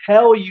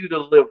compel you to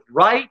live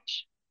right,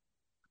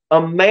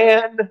 a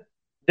man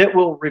that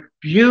will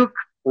rebuke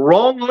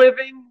wrong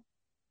living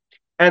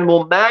and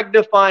will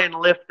magnify and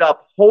lift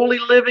up holy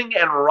living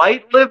and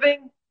right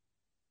living,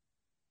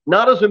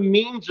 not as a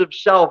means of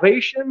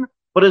salvation,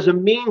 but as a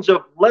means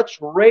of let's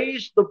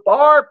raise the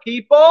bar,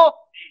 people.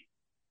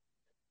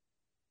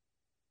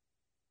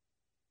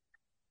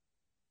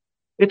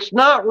 It's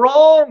not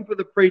wrong for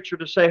the preacher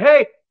to say,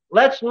 hey,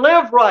 let's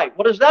live right.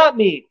 What does that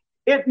mean?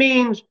 It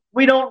means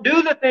we don't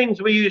do the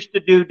things we used to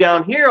do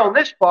down here on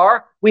this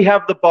bar. We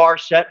have the bar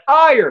set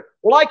higher.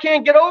 Well, I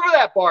can't get over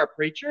that bar,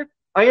 preacher.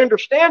 I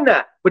understand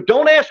that. But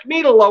don't ask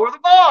me to lower the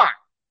bar.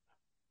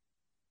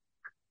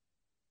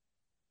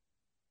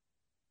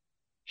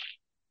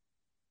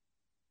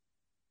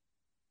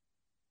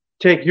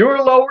 Take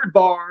your lowered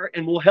bar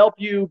and we'll help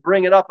you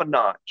bring it up a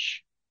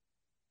notch.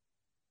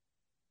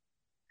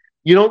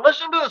 You don't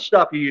listen to the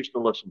stuff you used to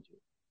listen to.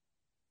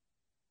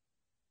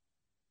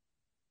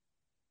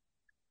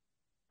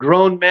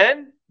 Grown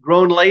men,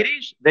 grown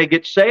ladies, they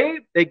get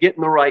saved, they get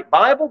in the right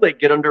Bible, they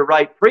get under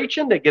right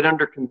preaching, they get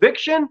under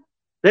conviction.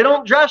 They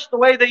don't dress the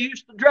way they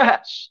used to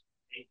dress.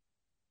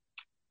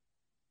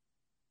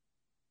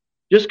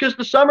 Just because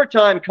the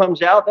summertime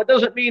comes out, that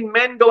doesn't mean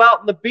men go out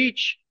on the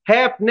beach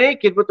half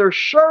naked with their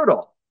shirt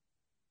on.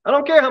 I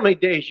don't care how many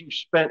days you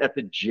spent at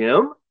the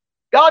gym.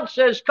 God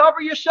says,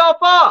 cover yourself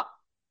up.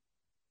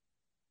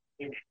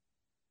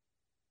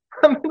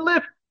 I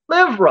mean,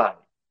 live right.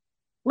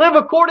 Live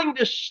according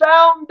to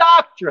sound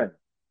doctrine.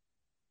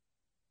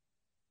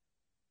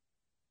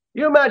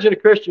 You imagine a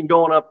Christian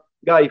going up,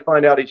 guy, you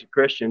find out he's a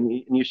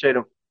Christian, and you say to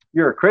him,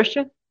 you're a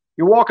Christian?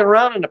 You're walking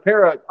around in a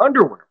pair of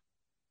underwear,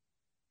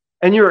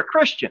 and you're a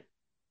Christian.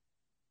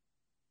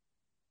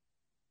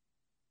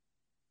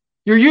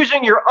 You're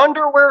using your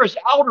underwear as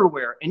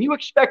outerwear, and you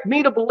expect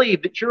me to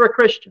believe that you're a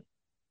Christian.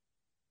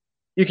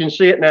 You can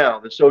see it now,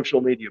 the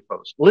social media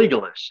posts.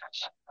 Legalists.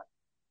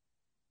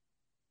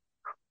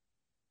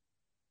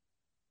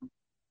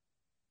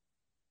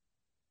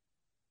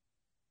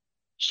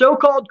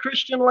 So-called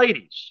Christian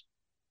ladies,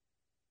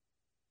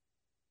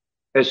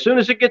 as soon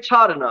as it gets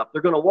hot enough,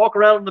 they're going to walk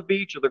around on the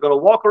beach, or they're going to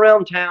walk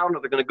around town,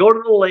 or they're going to go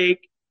to the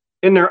lake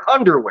in their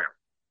underwear.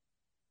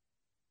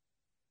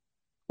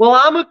 Well,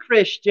 I'm a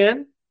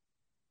Christian.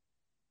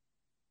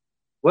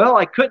 Well,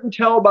 I couldn't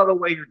tell by the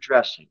way you're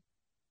dressing.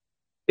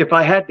 If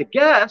I had to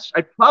guess,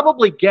 I'd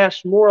probably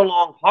guess more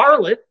along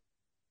harlot.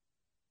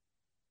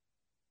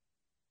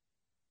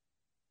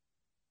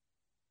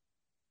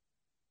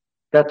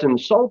 That's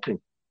insulting.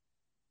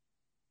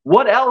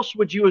 What else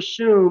would you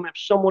assume if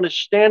someone is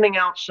standing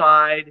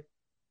outside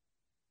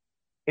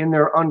in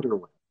their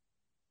underwear?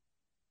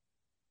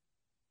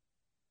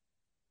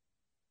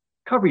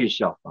 Cover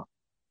yourself up.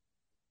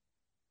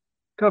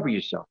 Cover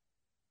yourself.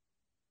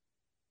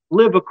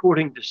 Live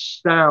according to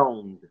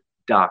sound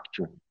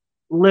doctrine.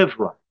 Live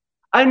right.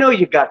 I know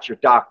you got your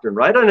doctrine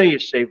right. I know you're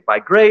saved by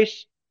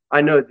grace.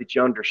 I know that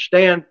you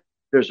understand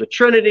there's a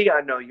Trinity.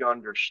 I know you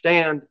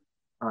understand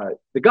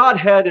the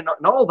Godhead and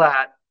all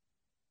that.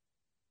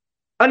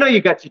 I know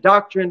you got your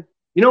doctrine.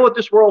 You know what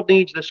this world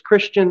needs? The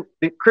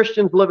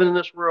Christians living in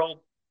this world,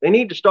 they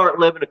need to start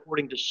living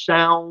according to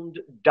sound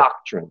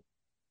doctrine.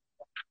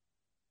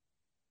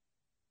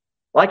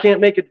 Well, I can't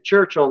make it to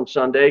church on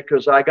Sunday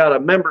because I got a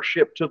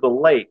membership to the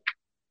lake.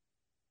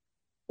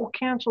 Well,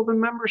 cancel the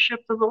membership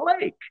to the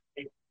lake.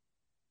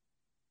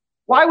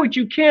 Why would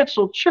you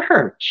cancel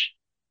church?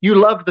 You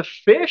love the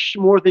fish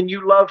more than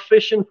you love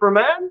fishing for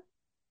men?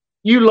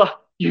 You love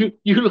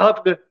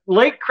the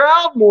lake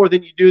crowd more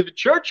than you do the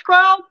church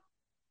crowd?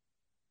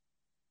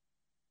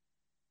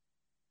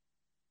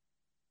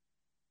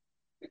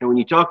 And when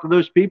you talk to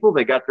those people,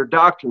 they got their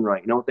doctrine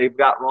right. You know what they've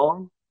got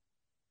wrong?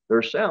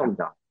 Their sound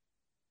doctrine.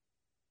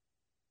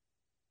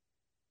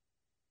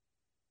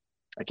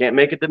 I can't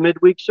make it to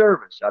midweek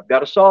service. I've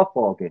got a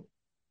softball game.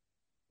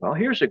 Well,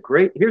 here's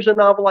a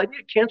novel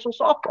idea. Cancel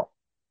softball.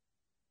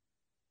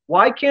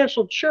 Why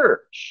cancel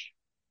church?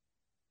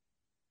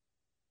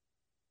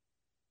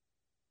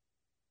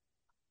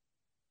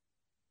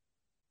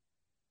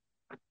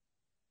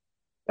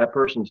 That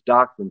person's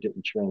doctrine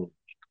didn't change.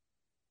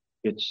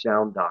 It's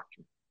sound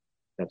doctrine.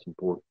 That's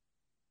important.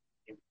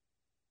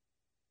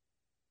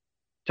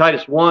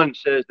 Titus 1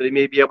 says that he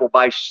may be able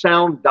by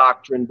sound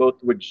doctrine both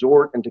to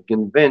exhort and to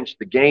convince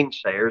the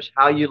gainsayers.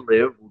 How you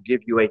live will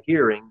give you a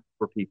hearing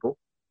for people.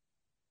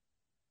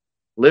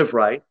 Live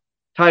right.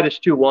 Titus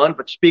 2:1,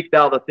 but speak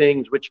thou the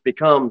things which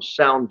become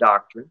sound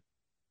doctrine.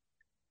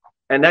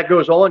 And that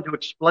goes on to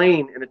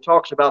explain, and it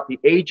talks about the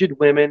aged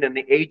women and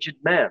the aged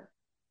men.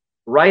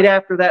 Right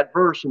after that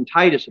verse in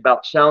Titus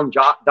about sound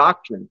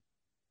doctrine.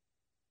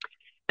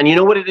 And you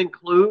know what it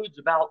includes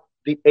about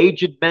the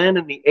aged men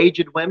and the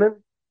aged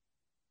women?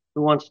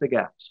 Who wants to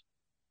guess?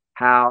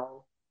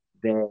 How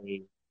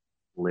they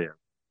live.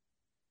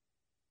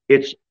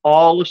 It's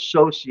all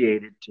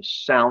associated to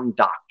sound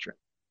doctrine.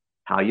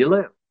 How you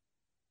live.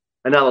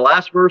 And now the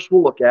last verse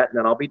we'll look at, and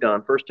then I'll be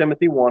done. 1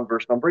 Timothy 1,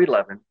 verse number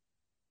 11.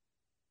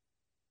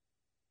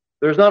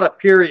 There's not a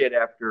period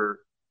after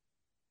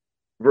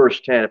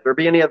verse 10. If there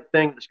be any other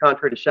thing that's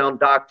contrary to sound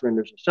doctrine,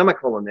 there's a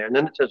semicolon there. And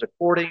then it says,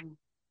 according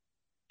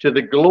to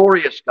the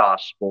glorious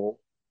gospel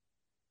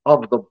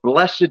of the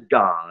blessed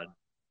God,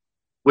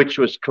 which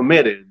was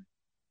committed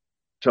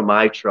to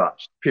my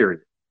trust, period.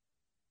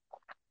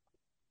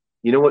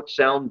 You know what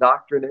sound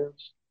doctrine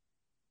is?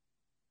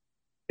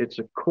 It's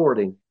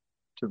according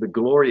to the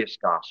glorious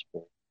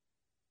gospel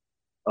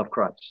of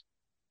Christ.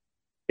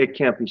 It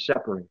can't be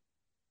separated.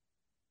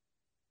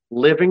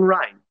 Living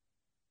right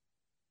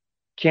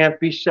can't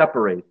be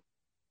separated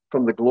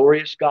from the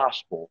glorious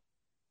gospel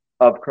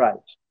of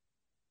Christ.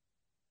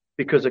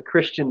 Because a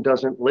Christian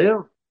doesn't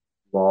live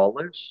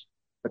lawless.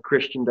 A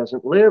Christian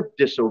doesn't live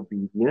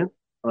disobedient,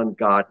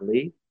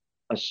 ungodly,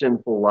 a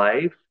sinful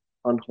life,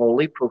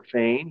 unholy,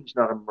 profane. He's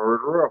not a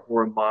murderer, a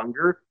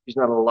whoremonger. He's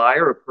not a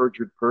liar, a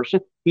perjured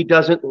person. He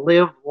doesn't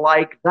live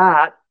like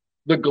that.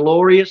 The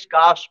glorious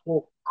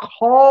gospel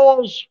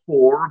calls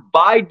for,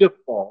 by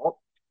default,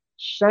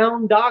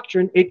 sound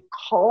doctrine. It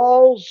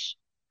calls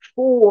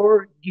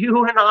for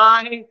you and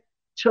I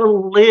to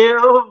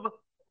live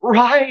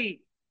right.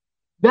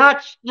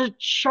 That's the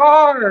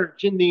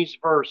charge in these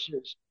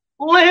verses.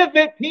 Live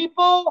it,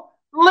 people.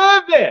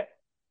 Live it.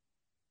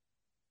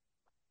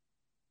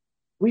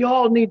 We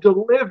all need to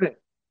live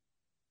it.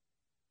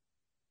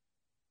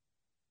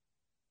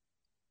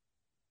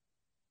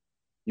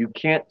 You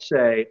can't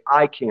say,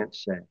 I can't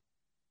say,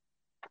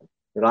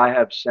 that I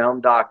have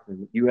sound doctrine,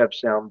 that you have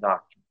sound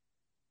doctrine,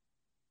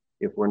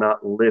 if we're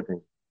not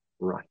living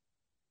right.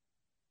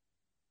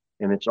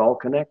 And it's all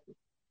connected.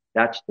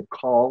 That's the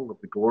call of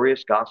the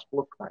glorious gospel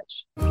of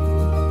Christ.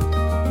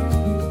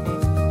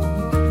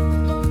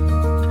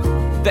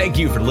 Thank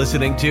you for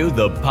listening to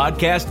the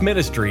podcast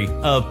ministry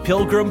of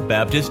Pilgrim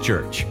Baptist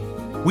Church.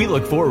 We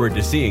look forward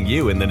to seeing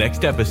you in the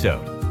next episode.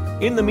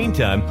 In the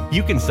meantime,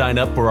 you can sign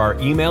up for our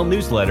email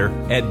newsletter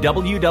at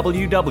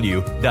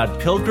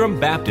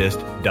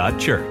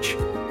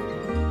www.pilgrimbaptist.church.